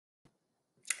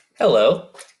Hello.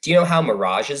 Do you know how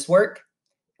mirages work?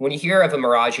 When you hear of a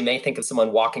mirage, you may think of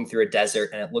someone walking through a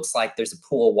desert and it looks like there's a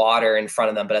pool of water in front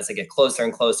of them, but as they get closer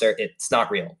and closer, it's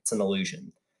not real. It's an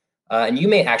illusion. And you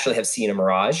may actually have seen a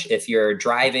mirage if you're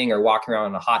driving or walking around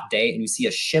on a hot day and you see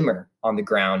a shimmer on the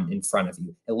ground in front of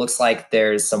you. It looks like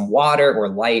there's some water or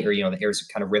light or, the air's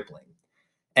kind of rippling.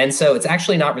 And so it's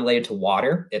actually not related to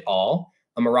water at all.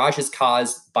 A mirage is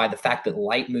caused by the fact that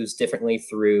light moves differently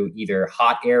through either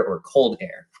hot air or cold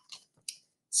air.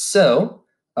 So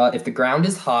if the ground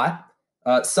is hot,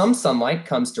 some sunlight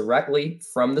comes directly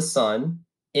from the sun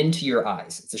into your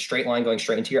eyes. It's a straight line going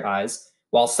straight into your eyes,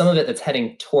 while some of it that's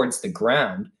heading towards the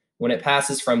ground, when it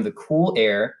passes from the cool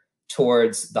air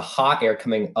towards the hot air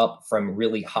coming up from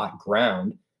really hot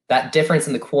ground, that difference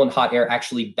in the cool and hot air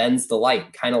actually bends the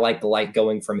light, kind of like the light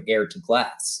going from air to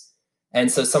glass.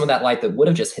 And so some of that light that would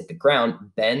have just hit the ground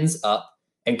bends up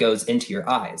and goes into your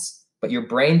eyes. But your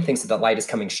brain thinks that that light is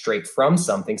coming straight from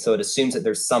something, so it assumes that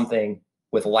there's something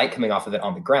with light coming off of it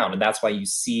on the ground, and that's why you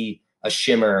see a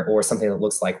shimmer or something that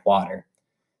looks like water.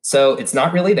 So it's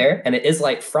not really there, and it is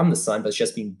light from the sun, but it's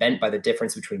just being bent by the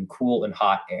difference between cool and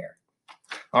hot air.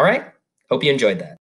 All right, hope you enjoyed that.